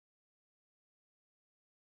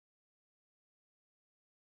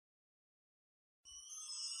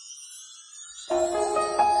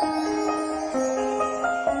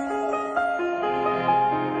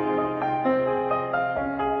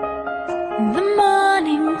The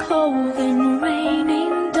morning cold and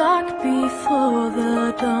raining, dark before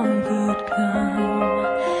the dawn could come.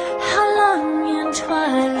 How long in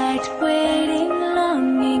twilight waiting,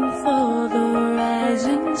 longing for the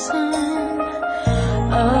rising sun.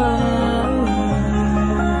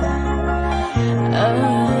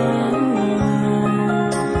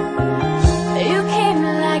 You came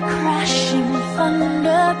like crashing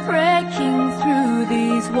thunder, breaking through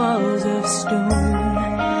these walls of stone.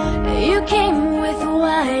 You came with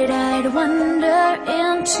wide-eyed wonder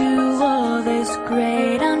into all this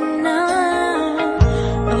great unknown.